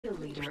Kill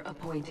leader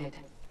appointed.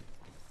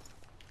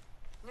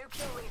 New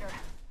kill leader.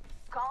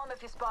 Call him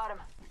if you spot him.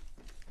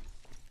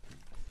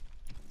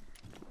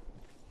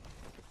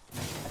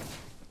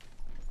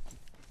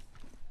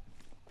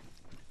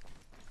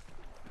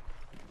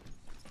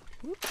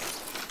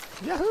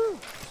 Yahoo!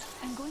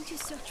 I'm going to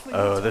search for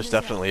Oh, you. there's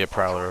definitely a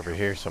prowler over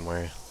here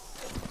somewhere.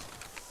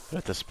 But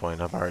at this point,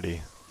 I've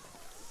already...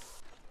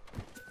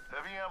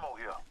 Heavy ammo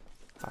here.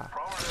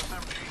 Prowler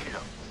SMG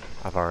here.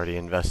 I've already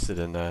invested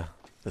in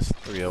this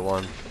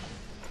 301.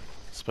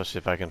 Especially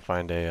if I can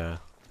find a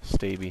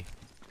Staby.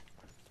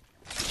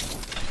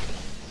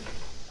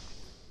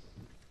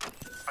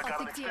 I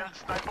got an extended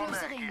sniper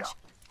mag here.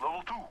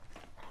 Level 2.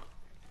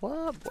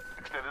 What?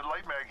 Extended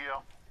light mag here.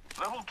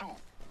 Level 2.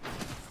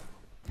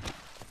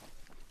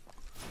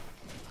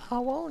 I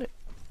want it.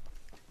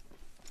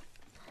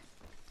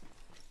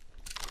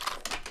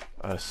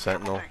 A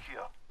sentinel. Take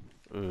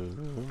here.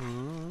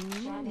 Ooh.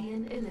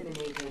 Champion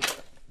eliminated.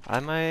 I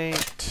might...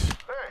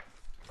 Hey,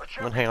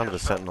 I'm gonna hang on to the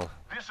sentinel.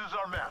 This is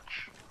our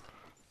match.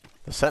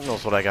 The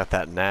sentinel's what I got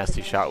that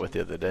nasty shot with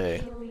the other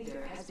day. Kill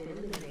leader has been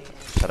eliminated.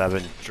 That I've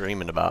been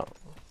dreaming about.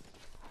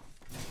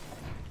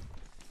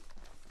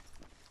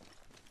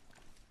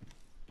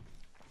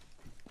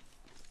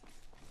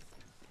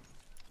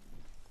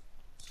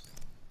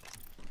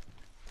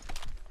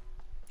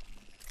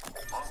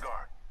 On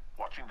guard.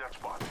 Watching that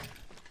spot.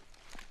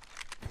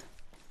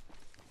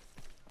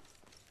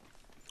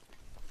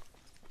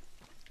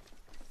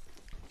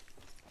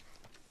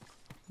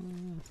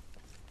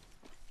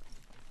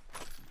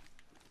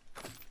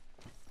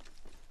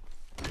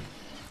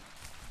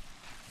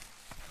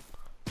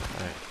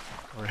 Alright,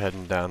 we're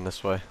heading down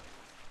this way. I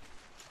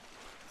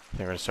think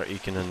we're gonna start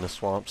eking in the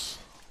swamps.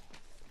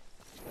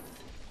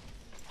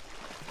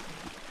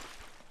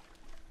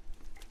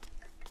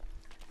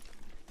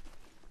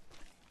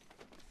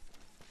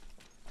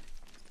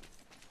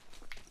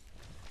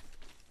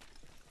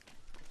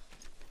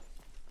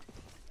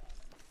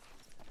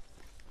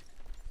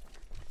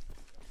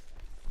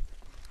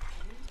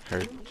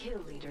 Heard. New kill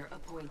leader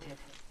appointed.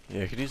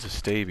 Yeah, I could use a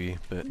Staby,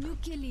 but New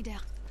kill leader.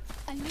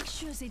 I'll make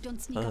sure they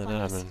don't sneak other up than on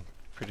that, us. I'm in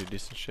pretty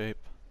decent shape.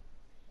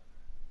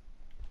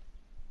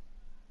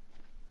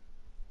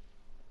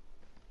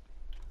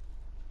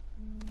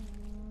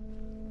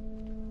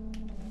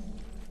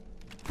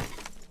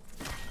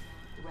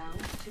 Round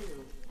 2.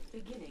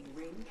 Beginning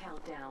ring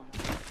countdown.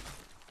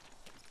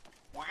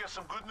 We get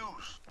some good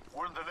news.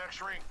 We're in the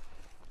next ring.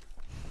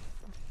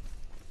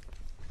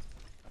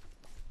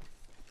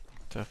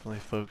 Definitely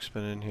folks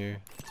been in here.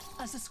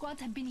 As the squad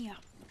have been here.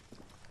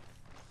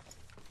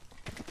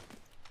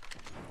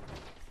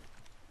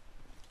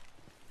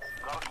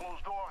 Got a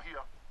closed door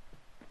here.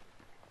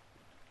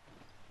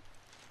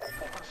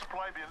 Open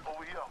supply bin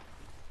over here.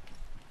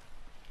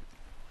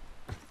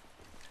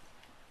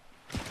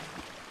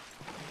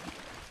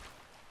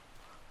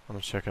 I'm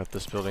gonna check out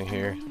this building I'm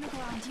here. going to look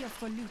around here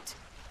for loot.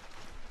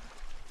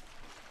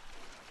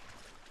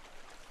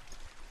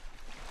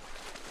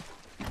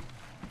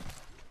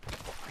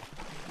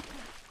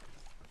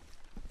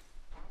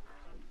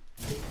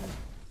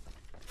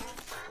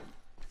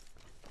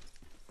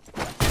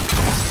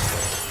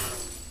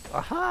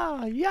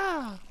 Aha!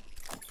 Yeah!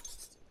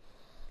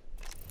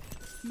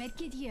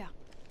 Medkit here.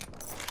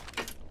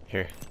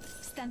 Here.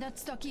 Standard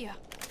stock here.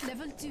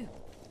 Level 2.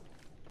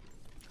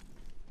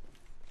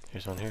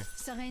 Here's one here.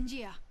 Syringe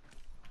here.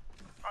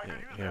 I Yeah,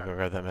 can use yeah, that. go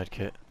grab that med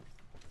kit.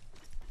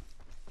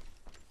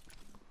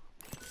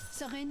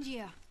 Syringe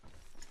here.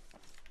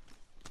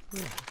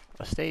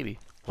 A Staby.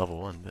 Level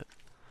 1, but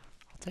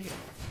I'll take it.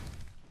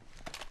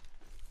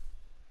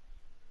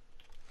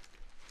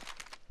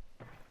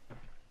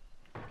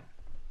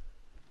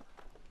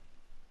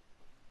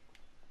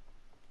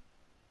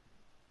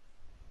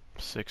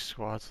 Six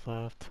squads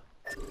left.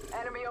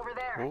 Enemy over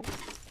there. Oh.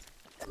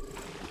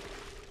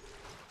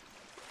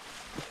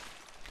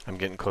 I'm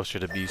getting closer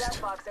to Beast.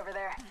 Death box over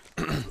there.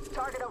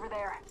 Target over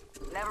there.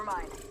 Never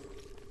mind.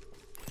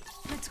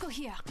 Let's go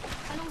here.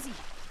 Allons-y.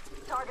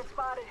 Target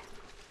spotted.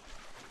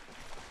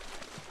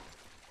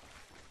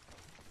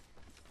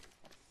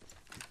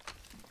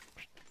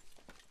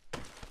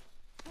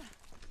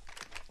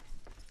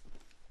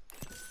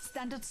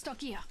 Standard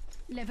stock here.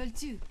 Level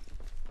 2.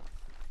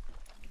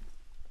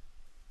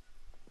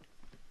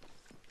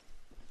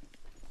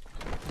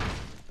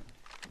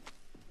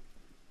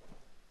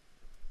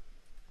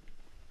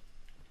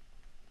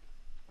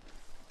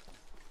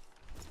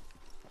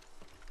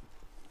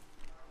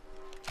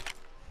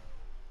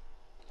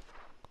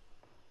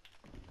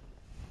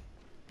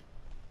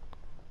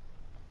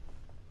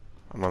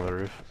 I'm on the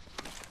roof.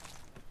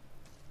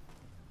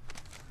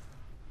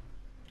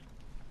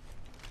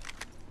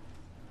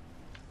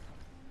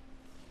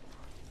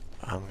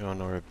 I'm going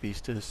to where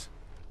Beast is.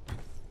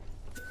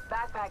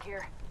 Backpack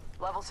here.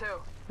 Level 2.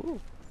 Ooh.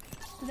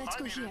 Let's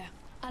go I need it. here.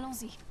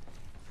 Allons-y.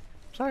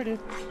 Sorry, dude.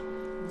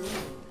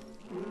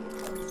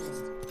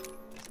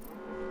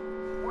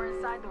 We're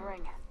inside the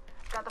ring.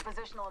 Got the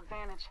positional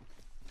advantage.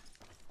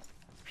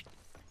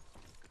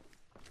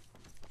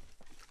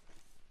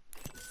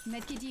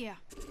 Medkit here.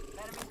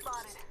 Enemy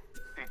spotted.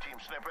 A-team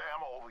sniper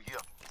ammo over here.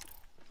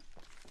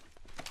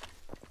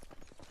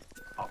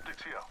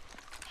 Optics here.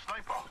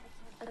 Sniper.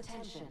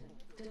 Attention.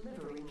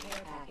 Delivering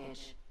care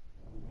package.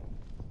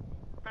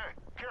 Hey,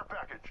 care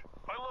package.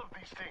 I love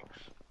these things.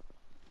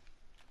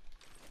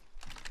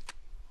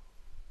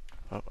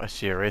 Oh, I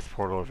see a wraith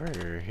portal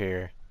over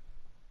here.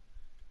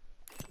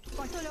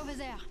 Portal over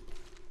there.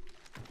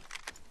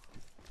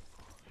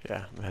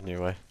 Yeah, I'm heading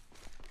your way.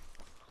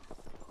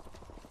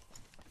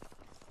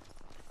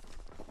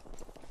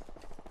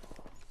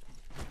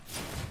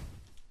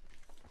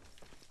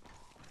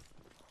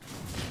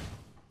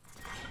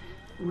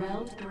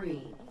 Round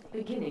 3.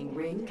 Beginning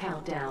ring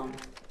countdown.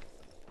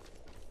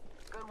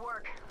 Good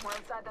work. We're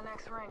inside the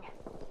next ring.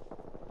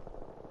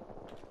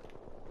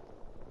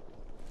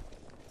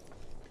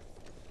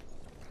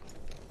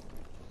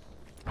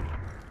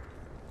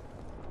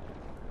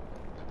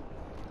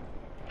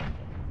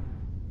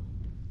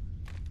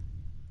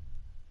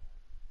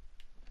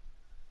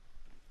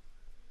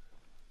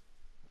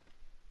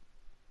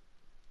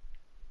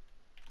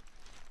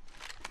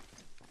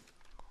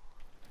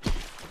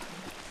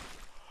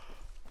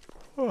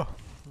 Oh.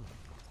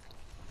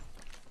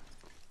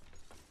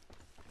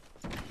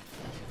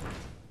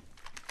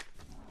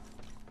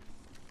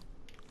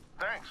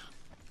 Thanks.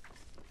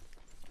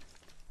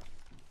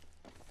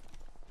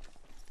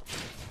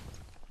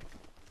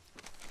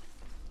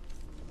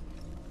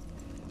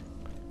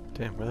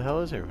 Damn, where the hell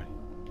is everybody?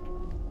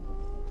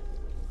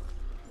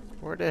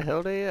 Where the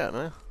hell they at,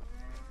 man?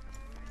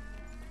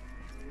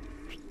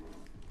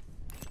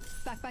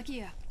 Backpack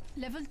here.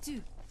 Level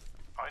 2.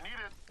 I need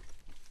it.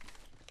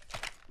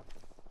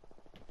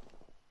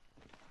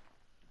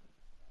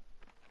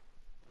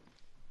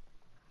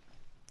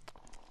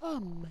 Oh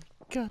my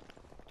god.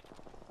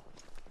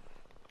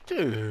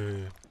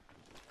 Dude.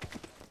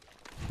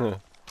 Huh.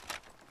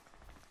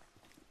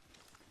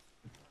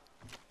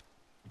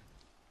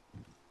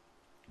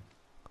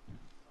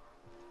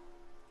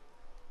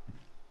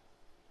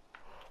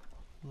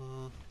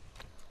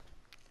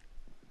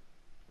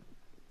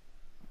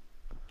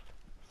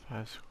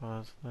 Five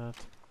squads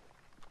left.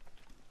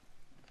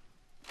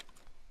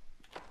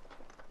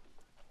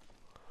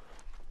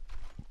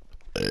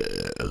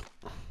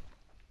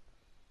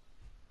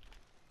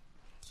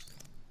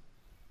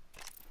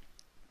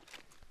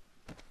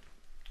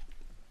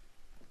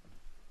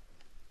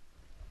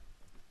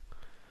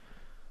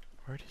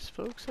 Where are these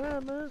folks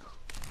at, man?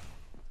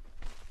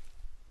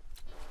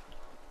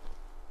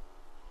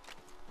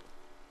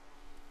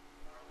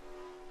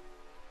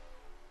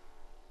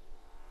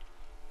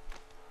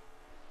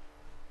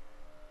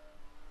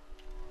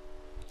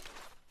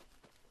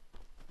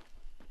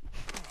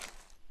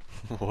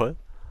 What?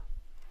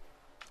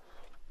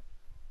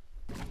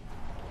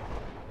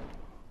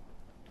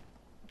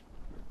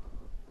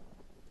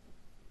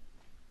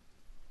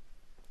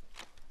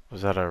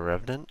 Was that a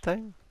Revenant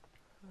thing?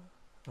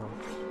 Oh.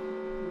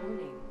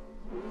 Warning.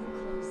 Ring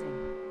closing.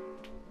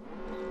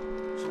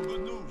 Some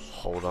good news.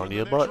 Hold on to The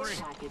your next butts. ring.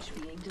 Package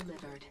being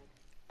delivered.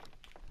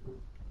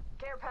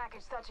 Care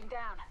package touching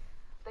down.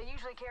 They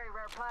usually carry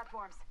rare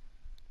platforms.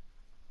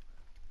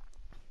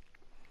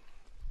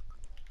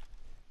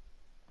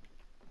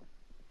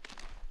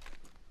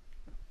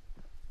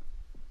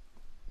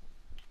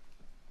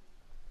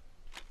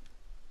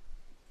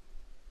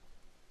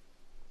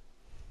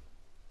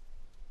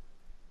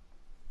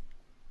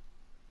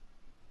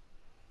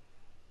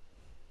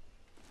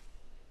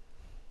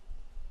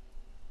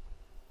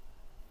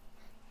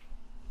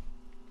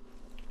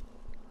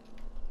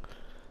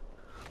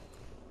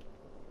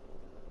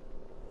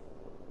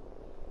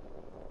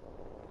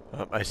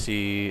 I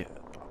see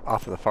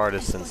off in the far I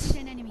distance.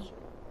 spotted an enemy.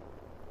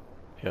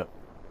 Yep.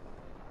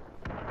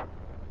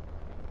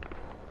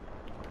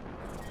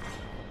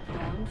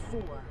 Round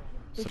 4.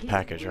 It's a Beginning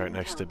package right ring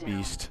next to countdown.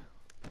 Beast.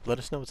 Let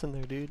us know what's in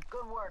there, dude.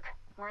 Good work.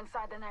 We're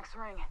inside the next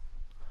ring.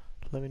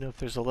 Let me know if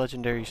there's a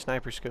legendary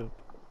sniper scope.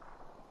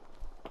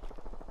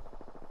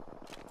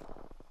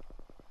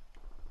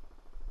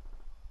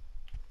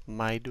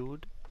 My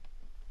dude?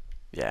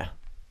 Yeah.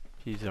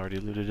 He's already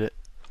looted it.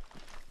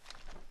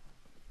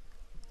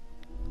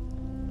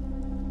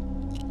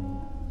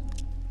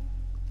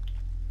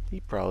 He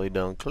probably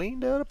done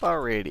cleaned it up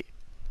already.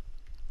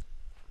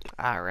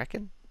 I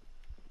reckon.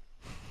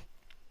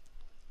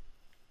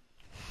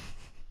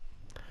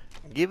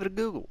 Give it a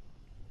Google.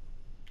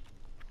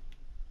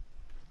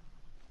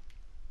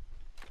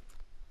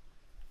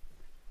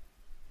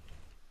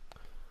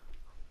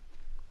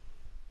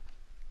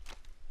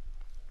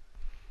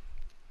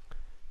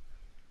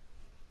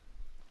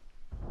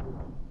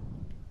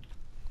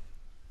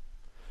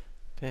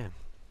 Damn.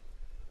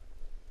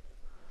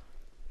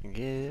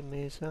 Give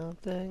me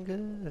something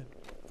good.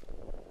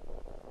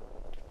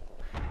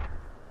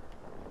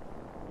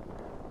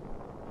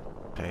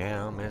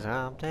 Tell me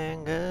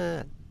something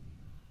good.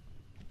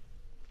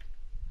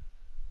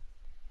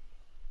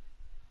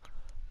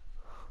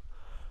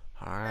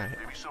 Alright,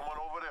 Maybe someone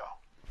over there.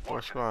 4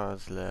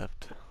 Watch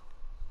it.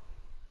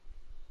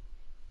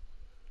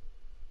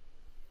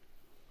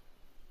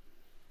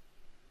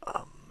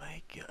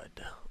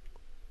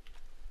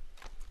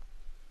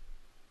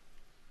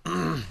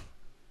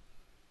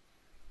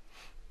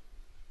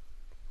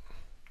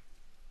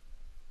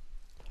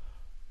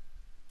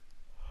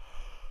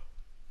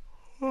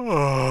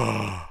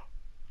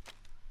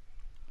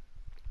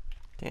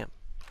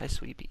 Hi,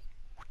 sweetie.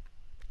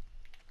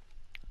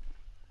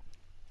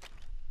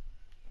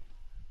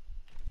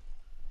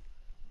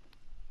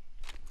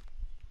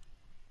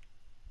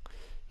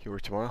 You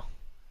work tomorrow?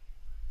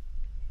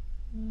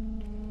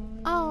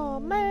 Oh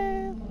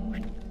man.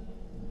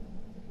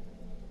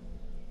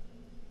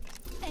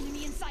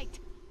 Enemy in sight.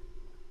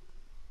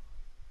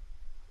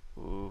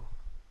 Ooh.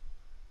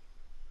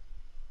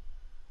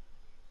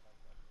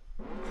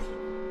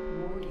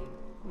 Warning.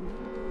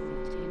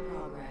 Movement in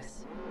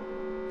progress.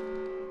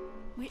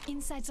 We're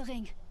inside the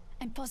ring.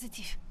 I'm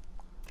positive.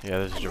 Yeah,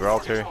 there's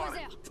Gibraltar. Over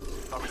there.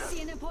 I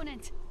see an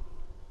opponent.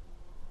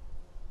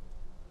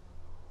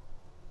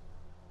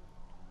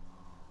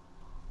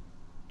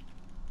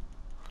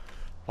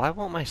 Why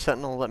won't my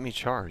sentinel let me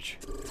charge?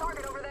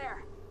 Target over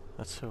there.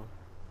 That's so...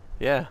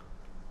 Yeah.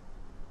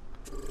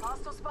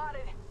 Hostile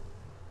spotted.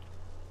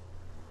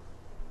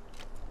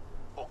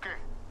 Okay.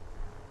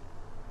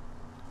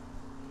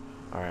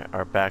 Alright,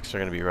 our backs are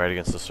going to be right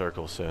against the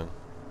circle soon.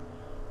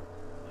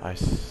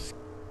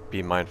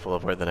 Be mindful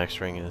of where the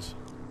next ring is.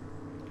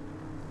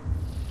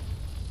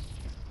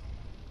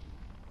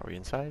 Are we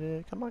inside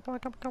it? Come on, come on,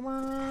 come on, come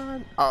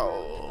on!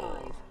 Oh!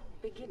 5.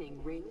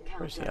 Beginning ring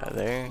Where's countdown. that?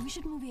 There? We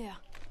should move here.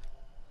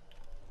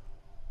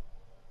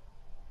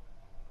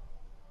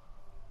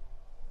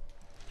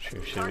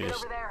 Should we Target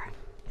just... over there.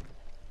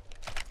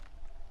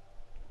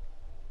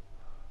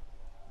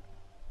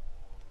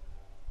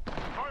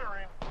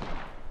 Firing.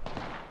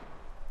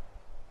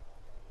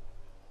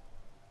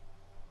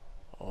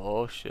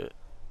 Oh shit.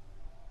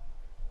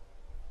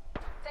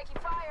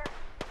 Taking fire.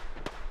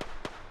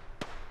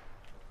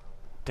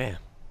 Damn.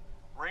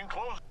 Ring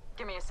close.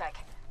 Give me a sec.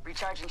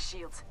 Recharging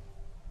shields.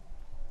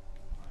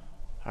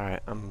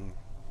 Alright, I'm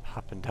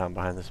hopping down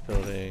behind this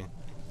building.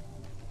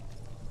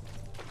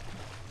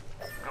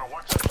 Gotta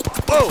watch that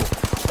spot. Whoa!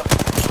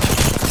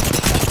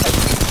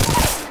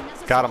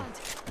 Another Got him.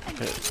 squad.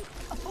 Okay.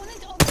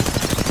 Opponent over.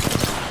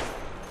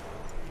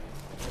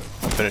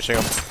 I'm finishing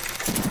him.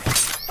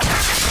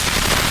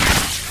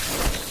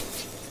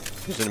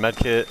 Using a med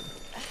kit.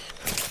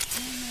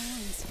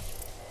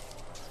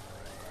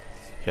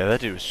 Yeah,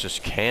 that dude was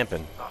just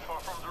camping. Not far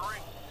from the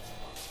ring.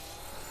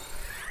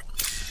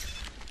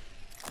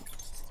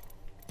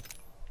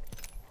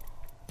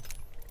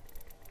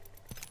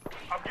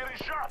 I'm getting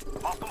shot.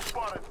 Hostile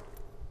spotted.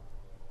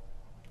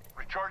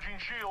 Recharging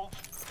shields.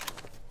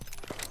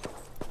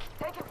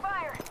 Taking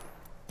fire.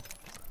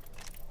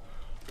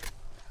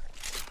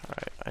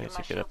 Alright, I need Give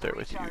my to get up there shield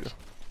with you. recharge.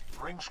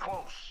 Ring's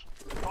close.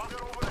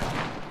 Target over there.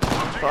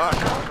 Fuck,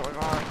 what's going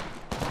on?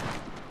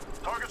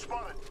 Target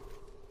spotted.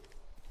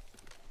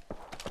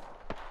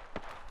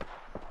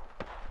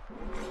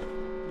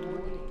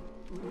 Warning.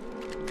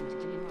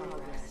 Movement in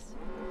progress.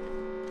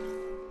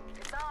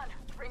 It's on.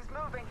 Ring's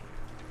moving.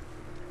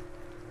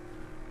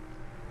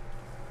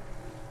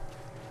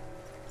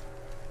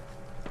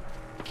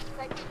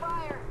 Taking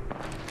fire.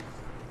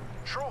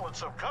 Throwing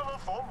some cover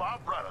for my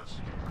brothers.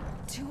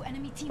 2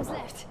 enemy teams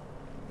left.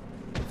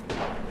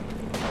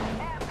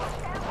 Ambush,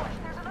 ambush.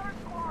 There's another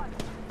squad.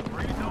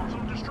 Bringing down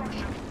some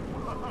destruction.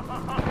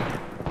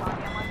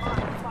 Body on my mark.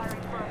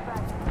 Firing for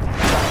effect.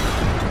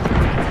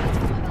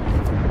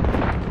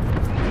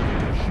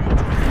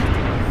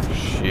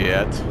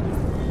 Shit.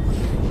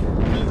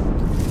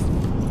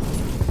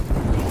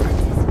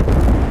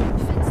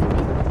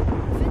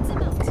 Fence him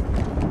out. Give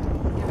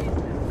me a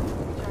sec.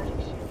 Recharging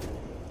shields.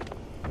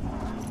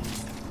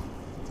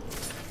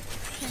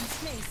 Fence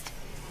placed.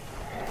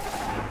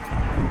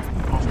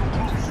 Hostile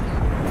close.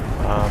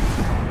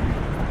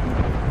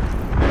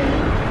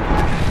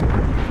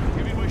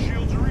 Giving my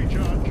shields a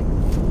recharge.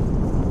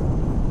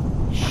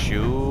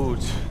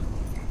 Shoot.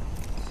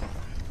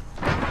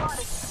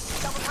 Spotted.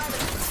 Double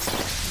timing.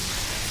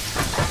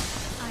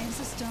 I am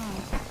so strong.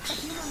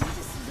 But you want me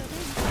to see the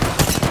ring?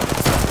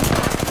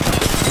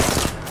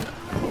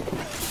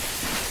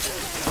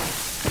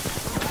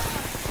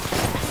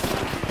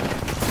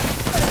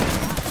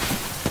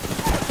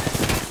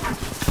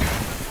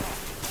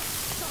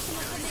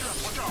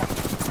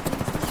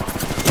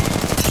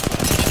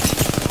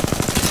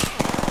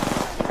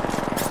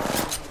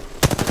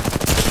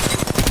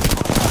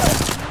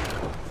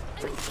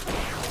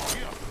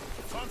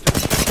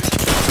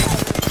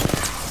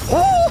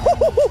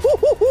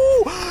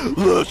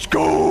 Let's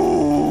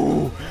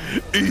go!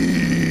 We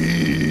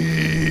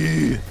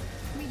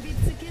beat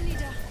the kill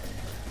leader.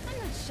 I'm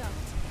not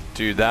shocked.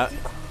 Dude, that...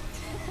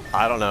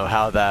 I don't know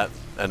how that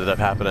ended up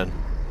happening.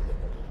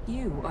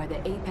 You are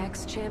the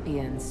Apex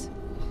champions.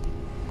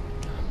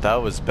 That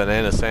was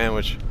banana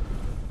sandwich.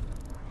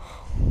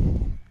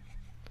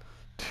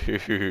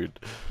 Dude.